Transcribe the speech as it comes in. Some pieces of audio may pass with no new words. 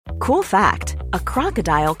Cool fact, a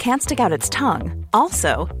crocodile can't stick out its tongue.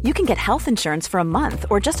 Also, you can get health insurance for a month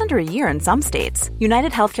or just under a year in some states.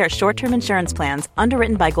 United Healthcare short-term insurance plans,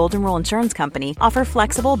 underwritten by Golden Rule Insurance Company, offer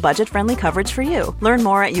flexible, budget-friendly coverage for you. Learn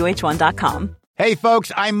more at uh1.com. Hey,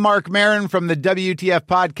 folks, I'm Mark Maron from the WTF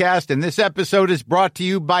Podcast, and this episode is brought to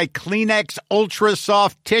you by Kleenex Ultra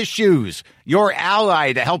Soft Tissues, your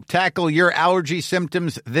ally to help tackle your allergy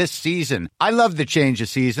symptoms this season. I love the change of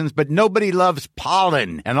seasons, but nobody loves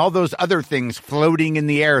pollen and all those other things floating in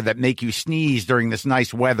the air that make you sneeze during this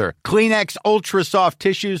nice weather. Kleenex Ultra Soft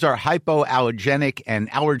Tissues are hypoallergenic and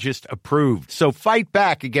allergist approved, so fight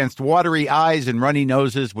back against watery eyes and runny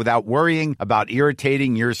noses without worrying about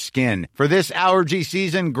irritating your skin. For this allergy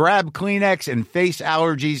season, grab Kleenex and face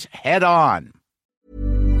allergies head on.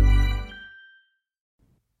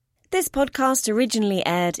 This podcast originally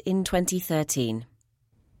aired in 2013.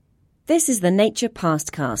 This is the Nature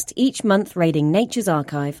Pastcast, each month raiding Nature's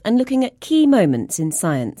archive and looking at key moments in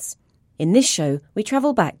science. In this show, we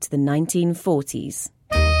travel back to the 1940s.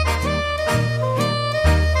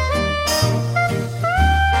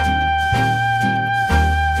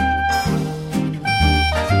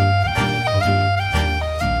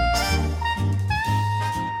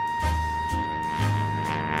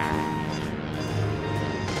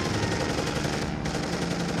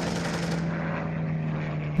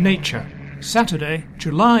 Nature, Saturday,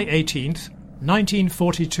 July 18th,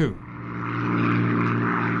 1942.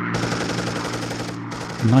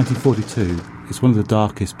 In 1942, it's one of the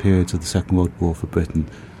darkest periods of the Second World War for Britain.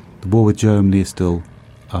 The war with Germany is still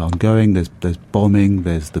ongoing. There's bombing,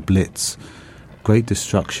 there's the Blitz, great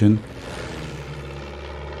destruction.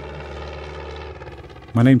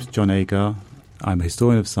 My name's John Agar. I'm a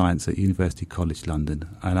historian of science at University College London,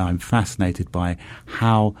 and I'm fascinated by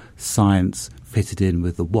how science fitted in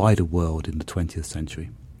with the wider world in the 20th century.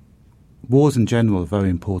 Wars in general are very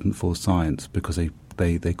important for science because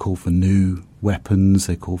they call for new weapons,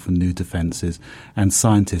 they call for new defences, and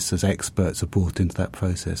scientists as experts are brought into that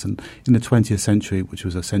process. And in the 20th century, which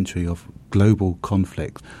was a century of global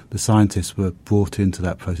conflict, the scientists were brought into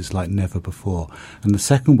that process like never before. And the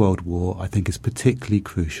Second World War, I think, is particularly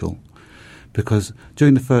crucial because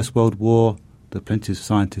during the First World War, there were plenty of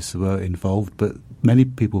scientists who were involved, but many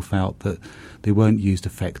people felt that they weren't used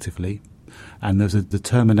effectively. And there was a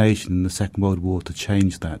determination in the Second World War to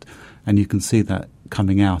change that. And you can see that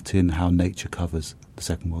coming out in how Nature covers the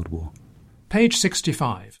Second World War. Page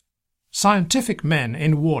 65. Scientific Men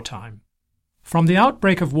in Wartime. From the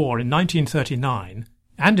outbreak of war in 1939,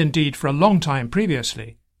 and indeed for a long time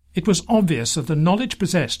previously, it was obvious that the knowledge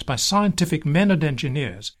possessed by scientific men and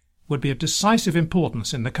engineers would be of decisive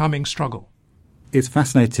importance in the coming struggle. It's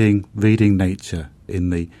fascinating reading Nature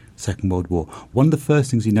in the Second World War. One of the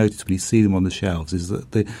first things you notice when you see them on the shelves is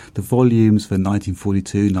that the volumes for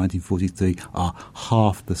 1942, 1943 are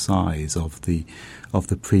half the size of the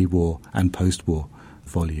pre-war and post-war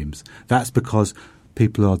volumes. That's because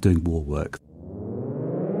people are doing war work.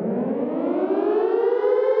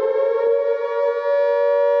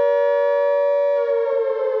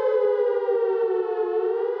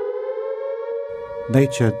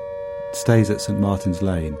 Nature stays at St Martin's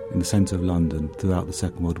Lane in the centre of London throughout the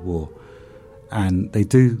Second World War. And they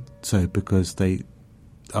do so because they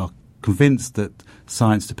are convinced that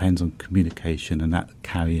science depends on communication and that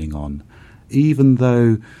carrying on. Even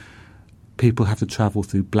though people have to travel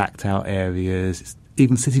through blacked out areas,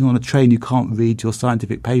 even sitting on a train you can't read your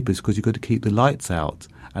scientific papers because you've got to keep the lights out.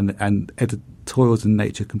 And editorials in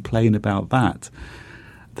Nature complain about that.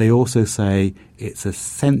 They also say it's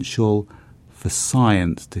essential for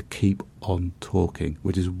science to keep on talking,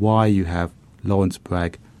 which is why you have Lawrence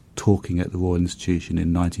Bragg talking at the Royal Institution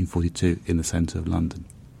in 1942 in the centre of London.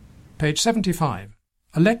 Page 75.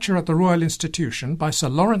 A lecture at the Royal Institution by Sir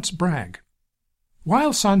Lawrence Bragg.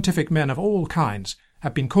 While scientific men of all kinds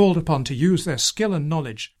have been called upon to use their skill and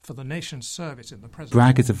knowledge for the nation's service in the present...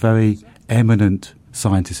 Bragg is a very eminent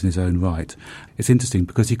scientist in his own right. It's interesting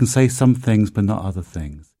because he can say some things but not other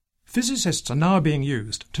things. Physicists are now being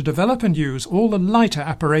used to develop and use all the lighter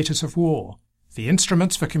apparatus of war, the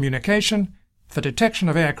instruments for communication, for detection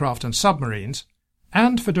of aircraft and submarines,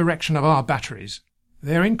 and for direction of our batteries.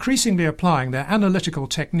 They are increasingly applying their analytical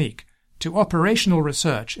technique to operational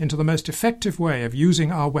research into the most effective way of using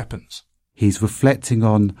our weapons. He's reflecting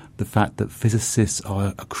on the fact that physicists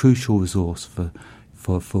are a crucial resource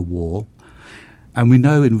for war. And we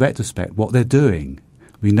know in retrospect what they're doing.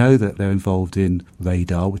 We know that they're involved in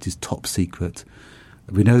radar, which is top secret.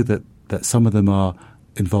 We know that some of them are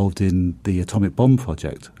involved in the atomic bomb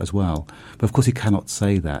project as well. But of course he cannot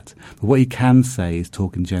say that. But what he can say is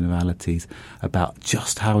talk in generalities about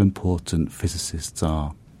just how important physicists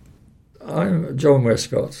are. I'm John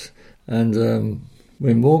Westcott, and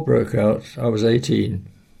when war broke out, I was 18.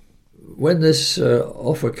 When this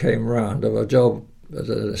offer came round of a job at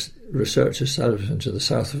a research establishment to the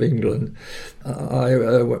south of England, I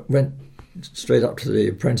went straight up to the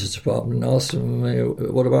apprentice department and asked them,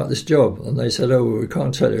 what about this job? And they said, oh, well, we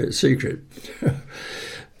can't tell you, it's secret.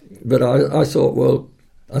 But I thought, well,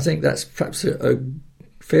 I think that's perhaps a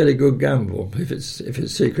fairly good gamble. If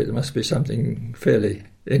it's secret, there must be something fairly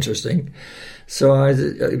interesting. So I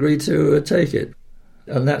agreed to take it.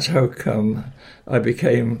 And that's how come I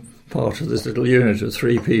became part of this little unit of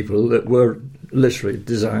 3 people that were literally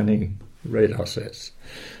designing radar sets.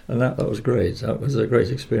 And that was great. That was a great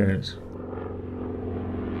experience.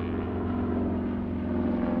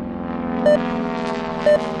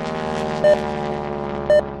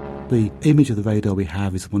 The image of the radar we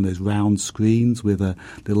have is one of those round screens with a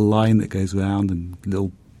little line that goes around and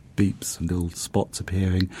little beeps and little spots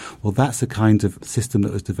appearing. Well, that's the kind of system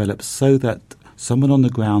that was developed so that someone on the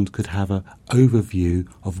ground could have an overview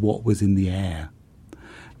of what was in the air.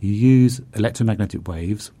 You use electromagnetic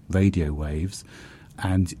waves, radio waves,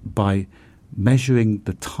 and by measuring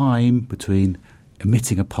the time between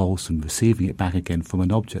emitting a pulse and receiving it back again from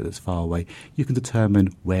an object that's far away, you can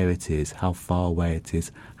determine where it is, how far away it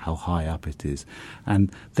is, how high up it is.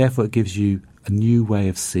 And therefore it gives you a new way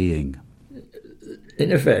of seeing.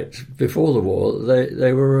 In effect, before the war,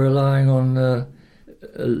 they were relying on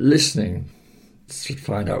listening to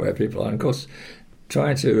find out where people are. And of course,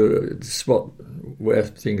 trying to spot where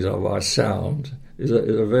things are by sound is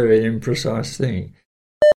a very imprecise thing.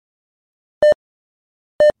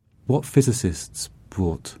 What physicists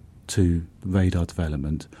brought to radar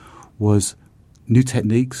development was new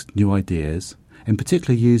techniques, new ideas, in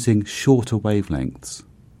particular using shorter wavelengths.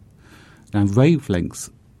 Now, wavelengths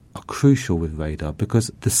are crucial with radar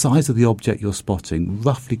because the size of the object you're spotting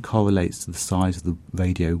roughly correlates to the size of the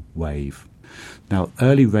radio wave. Now,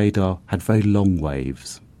 early radar had very long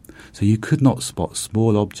waves, so you could not spot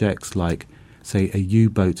small objects like, say, a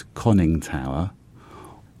U-boat conning tower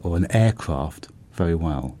or an aircraft very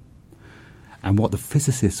well. And what the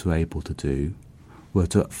physicists were able to do were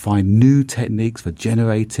to find new techniques for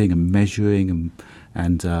generating and measuring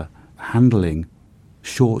and handling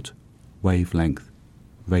short wavelength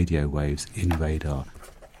radio waves in radar.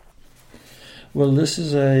 Well, this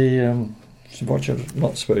is what you're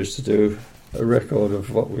not supposed to do, a record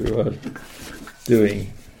of what we were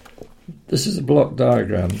doing. This is a block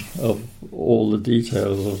diagram of all the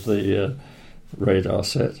details of the radar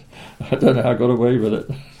set. I don't know how I got away with it.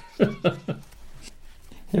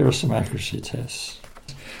 Here are some accuracy tests.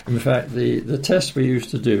 In fact, the test we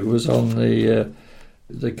used to do was on the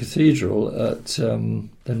cathedral at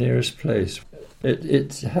the nearest place.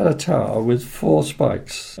 It had a tower with 4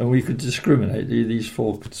 spikes, and we could discriminate these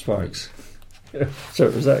 4 spikes. So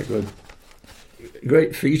it was that good. A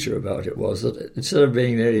great feature about it was that instead of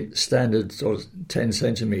being the standard sort of 10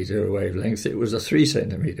 centimetre wavelength, it was a 3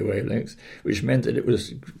 centimetre wavelength, which meant that it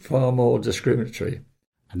was far more discriminatory.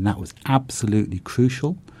 And that was absolutely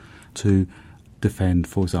crucial to defend,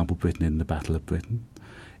 for example, Britain in the Battle of Britain.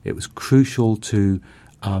 It was crucial to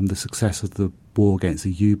the success of the war against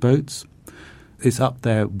the U-boats. It's up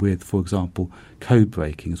there with, for example, code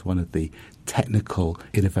breaking as one of the technical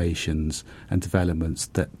innovations and developments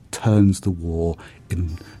that turns the war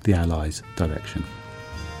in the Allies' direction.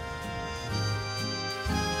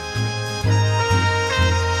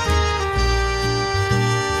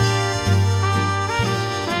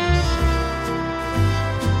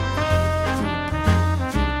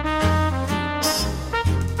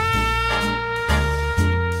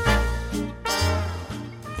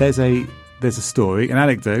 There's a story, an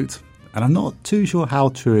anecdote, and I'm not too sure how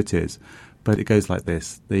true it is, but it goes like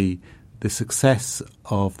this. The success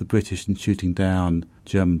of the British in shooting down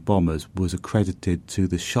German bombers was accredited to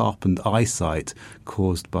the sharpened eyesight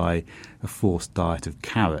caused by a forced diet of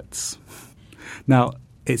carrots. Now,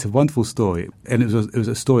 it's a wonderful story, and it was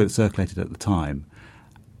a story that circulated at the time.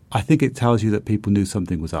 I think it tells you that people knew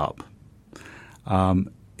something was up.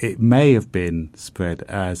 It may have been spread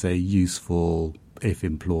as a useful, if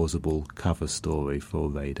implausible, cover story for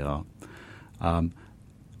radar. And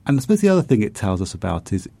I suppose the other thing it tells us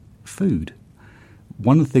about is food.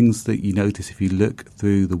 One of the things that you notice if you look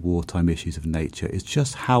through the wartime issues of Nature is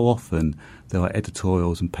just how often there are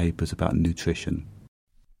editorials and papers about nutrition.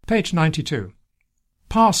 Page 92.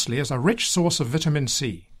 Parsley is a rich source of vitamin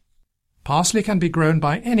C. Parsley can be grown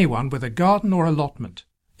by anyone with a garden or allotment.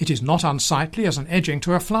 It is not unsightly as an edging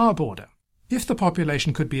to a flower border. If the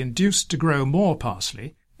population could be induced to grow more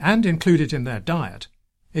parsley and include it in their diet,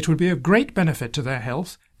 it would be of great benefit to their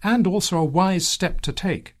health and also a wise step to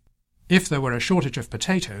take. If there were a shortage of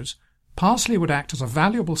potatoes, parsley would act as a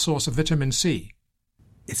valuable source of vitamin C.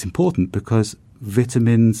 It's important because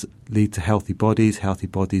vitamins lead to healthy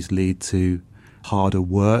bodies lead to harder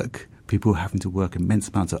work, people having to work immense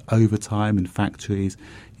amounts of overtime in factories.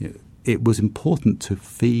 It was important to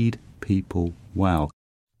feed people well.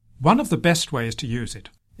 One of the best ways to use it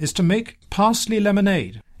is to make parsley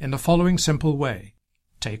lemonade in the following simple way.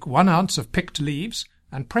 Take 1 ounce of picked leaves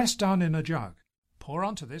and press down in a jug. Pour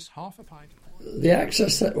onto this half a pint. The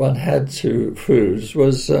access that one had to foods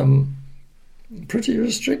was pretty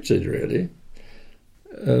restricted, really.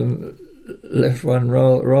 Left one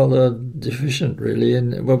rather deficient, really,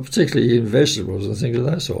 particularly in vegetables and things of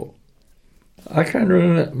that sort. I can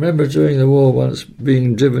remember during the war once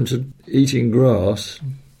being driven to eating grass.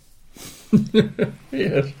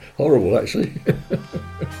 Yes, horrible, actually.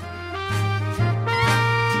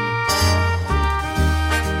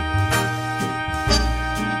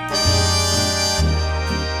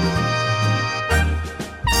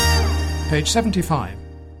 Page 75.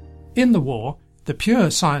 In the war, the pure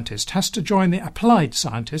scientist has to join the applied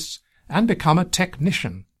scientists and become a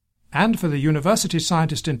technician. And for the university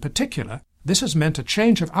scientist in particular, this has meant a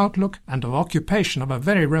change of outlook and of occupation of a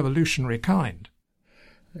very revolutionary kind.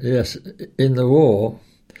 Yes, in the war,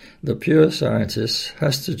 the pure scientist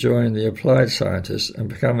has to join the applied scientist and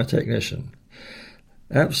become a technician.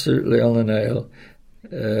 Absolutely on the nail.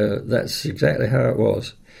 That's exactly how it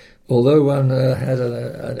was. Although one had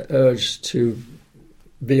an urge to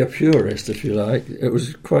be a purist, if you like, it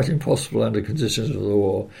was quite impossible under conditions of the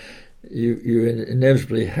war. You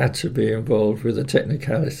inevitably had to be involved with the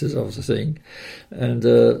technicalities of the thing. And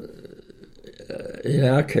in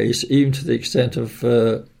our case, even to the extent of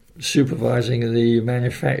supervising the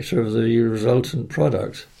manufacture of the resultant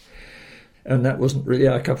product. And that wasn't really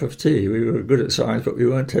our cup of tea. We were good at science, but we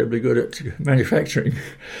weren't terribly good at manufacturing.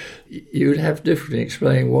 You would have difficulty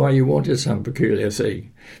explaining why you wanted some peculiar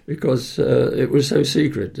thing, because it was so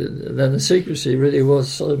secret. Then the secrecy really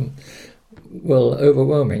was,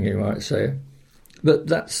 overwhelming, you might say. But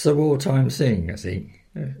that's the wartime thing, I think.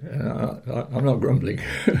 I'm not grumbling.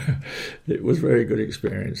 It was a very good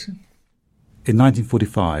experience. In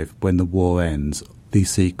 1945, when the war ends, these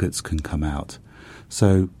secrets can come out.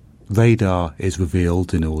 So radar is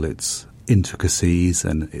revealed in all its intricacies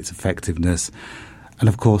and its effectiveness. And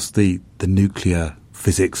of course, the nuclear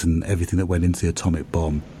physics and everything that went into the atomic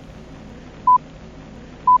bomb.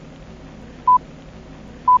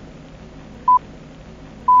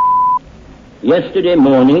 Yesterday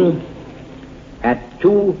morning at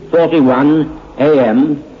 2:41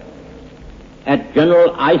 a.m. at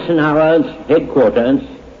General Eisenhower's headquarters,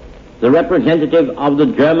 the representative of the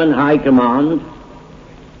German High Command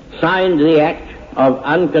signed the act of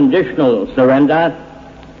unconditional surrender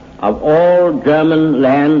of all German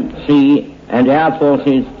land, sea, and air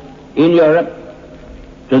forces in Europe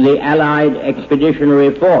to the Allied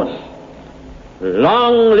Expeditionary Force.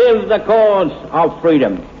 Long live the cause of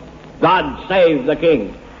freedom. God save the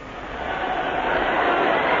King.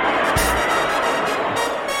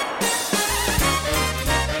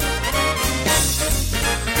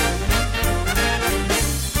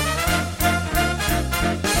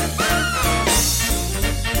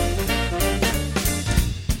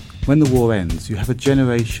 When the war ends, you have a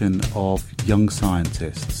generation of young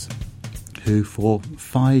scientists who for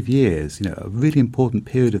 5 years, a really important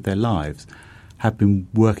period of their lives, have been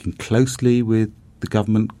working closely with the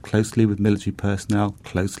government, closely with military personnel,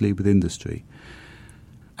 closely with industry.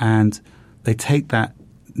 And they take that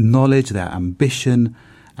knowledge, that ambition,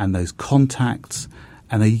 and those contacts,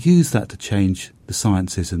 and they use that to change the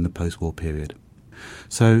sciences in the post-war period.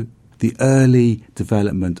 So the early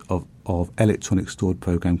development of electronic stored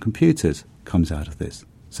program computers comes out of this,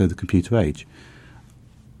 so the computer age.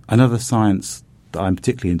 Another science that I'm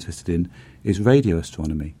particularly interested in is radio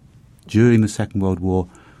astronomy. During the Second World War,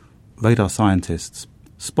 radar scientists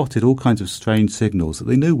spotted all kinds of strange signals that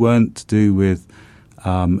they knew weren't to do with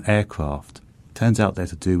aircraft. Turns out they're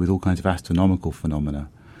to do with all kinds of astronomical phenomena.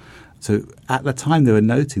 So at the time they were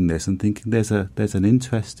noting this and thinking there's an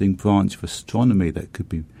interesting branch of astronomy that could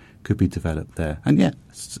be developed there. And yet,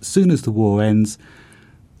 as soon as the war ends,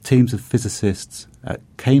 teams of physicists at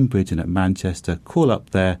Cambridge and at Manchester call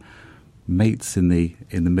up their mates in the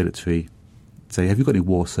military, say, have you got any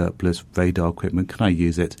war surplus radar equipment? Can I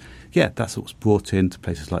use it? Yeah, that's what's brought in to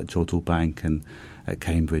places like Jodrell Bank and at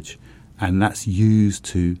Cambridge. And that's used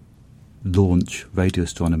to launch radio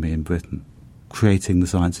astronomy in Britain, creating the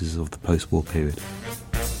sciences of the post-war period.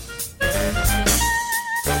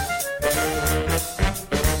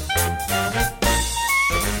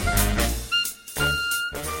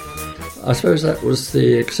 I suppose that was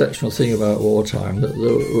the exceptional thing about wartime, that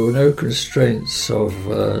there were no constraints of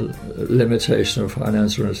limitation of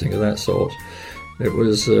finance or anything of that sort. It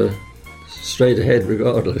was straight ahead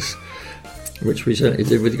regardless, which we certainly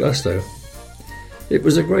did with gusto. It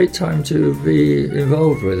was a great time to be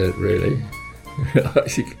involved with it, really.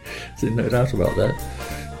 There's no doubt about that.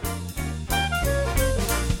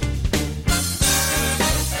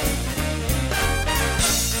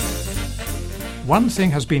 One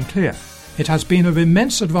thing has been clear. It has been of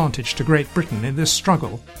immense advantage to Great Britain in this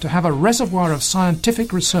struggle to have a reservoir of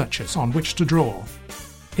scientific researchers on which to draw.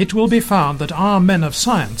 It will be found that our men of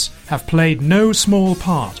science have played no small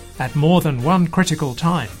part at more than one critical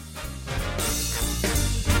time.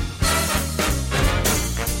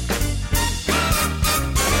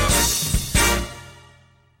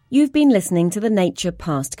 You've been listening to the Nature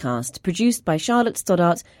Pastcast, produced by Charlotte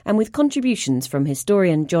Stoddart and with contributions from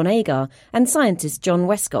historian John Agar and scientist John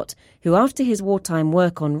Westcott, who after his wartime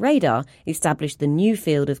work on radar established the new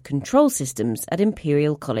field of control systems at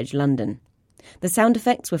Imperial College London. The sound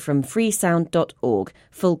effects were from freesound.org,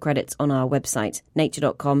 full credits on our website,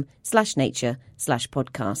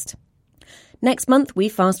 nature.com/nature/podcast. Next month, we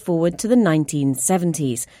fast forward to the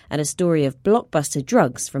 1970s and a story of blockbuster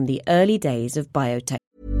drugs from the early days of biotech.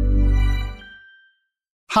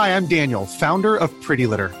 Hi, I'm Daniel, founder of Pretty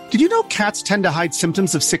Litter. Did you know cats tend to hide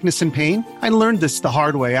symptoms of sickness and pain? I learned this the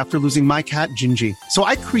hard way after losing my cat, Gingy. So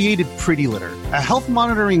I created Pretty Litter, a health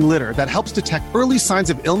monitoring litter that helps detect early signs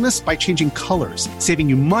of illness by changing colors, saving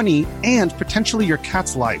you money and potentially your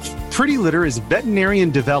cat's life. Pretty Litter is veterinarian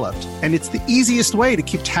developed, and it's the easiest way to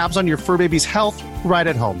keep tabs on your fur baby's health right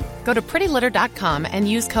at home. Go to prettylitter.com and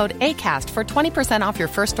use code ACAST for 20% off your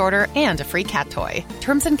first order and a free cat toy.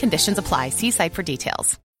 Terms and conditions apply. See site for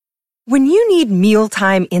details. When you need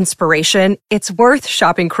mealtime inspiration, it's worth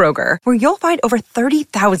shopping Kroger, where you'll find over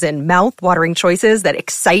 30,000 mouth-watering choices that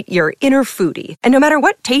excite your inner foodie. And no matter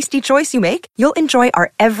what tasty choice you make, you'll enjoy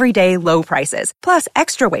our everyday low prices, plus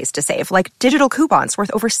extra ways to save, like digital coupons worth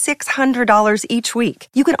over $600 each week.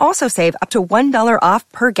 You can also save up to $1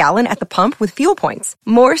 off per gallon at the pump with fuel points.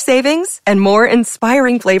 More savings and more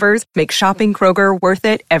inspiring flavors make shopping Kroger worth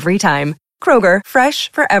it every time. Kroger,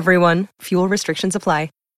 fresh for everyone. Fuel restrictions apply.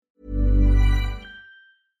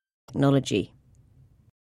 Technology.